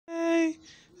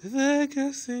the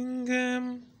guessing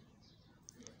game.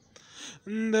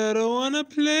 And I don't wanna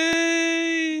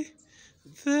play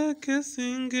the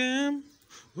guessing game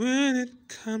when it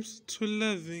comes to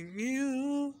loving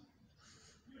you.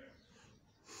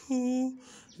 Who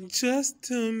just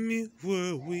tell me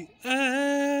where we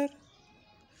at?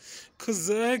 'Cause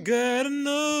I gotta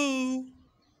know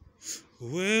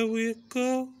where we're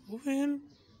going.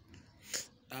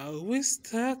 Are we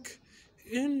stuck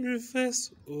in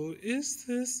reverse or is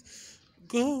this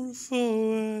going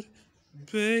forward,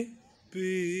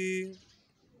 baby?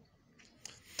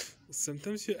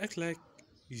 Sometimes you act like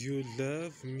you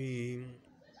love me.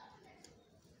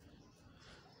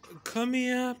 Call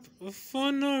me up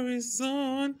for no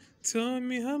reason. Tell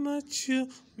me how much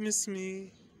you miss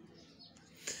me.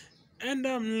 And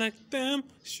I'm like, damn,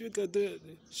 sugar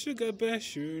daddy, sugar bear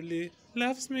surely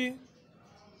loves me.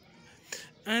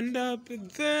 And I'll be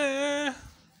there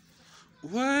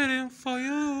waiting for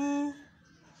you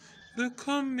to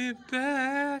call me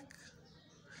back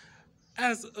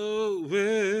as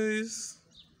always.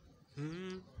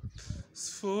 It's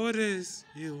 4 days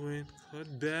you ain't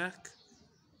called back.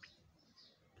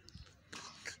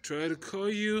 Try to call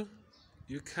you,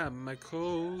 you cut my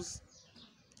calls.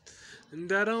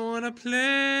 And I don't wanna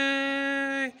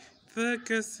play the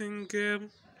guessing game.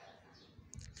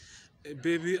 Hey,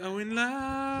 baby, are we in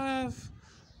love?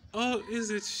 Or is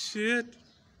it shit?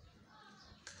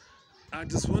 I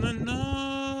just wanna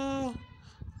know,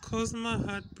 'cause my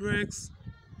heart breaks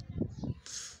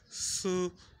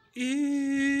so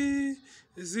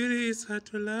easily. It's hard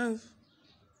to love.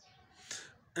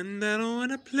 And I don't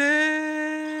wanna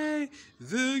play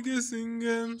the guessing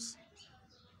games.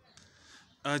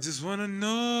 I just wanna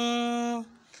know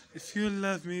if you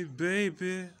love me,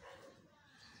 baby.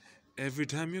 Every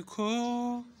time you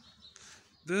call,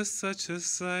 there's such a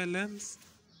silence.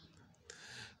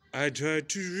 I try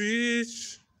to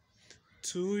reach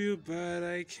to you, but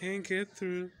I can't get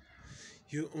through.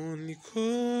 You only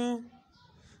call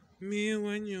me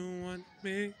when you want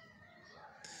me.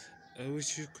 I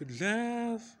wish you could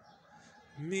love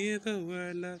me the way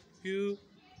I love you.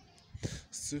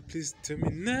 So please tell me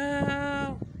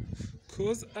now,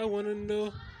 'cause I wanna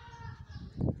know.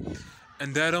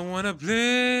 And I don't wanna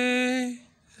play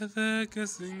the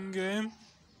guessing game.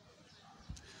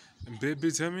 And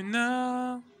baby, tell me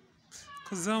now,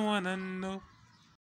 'cause I wanna know.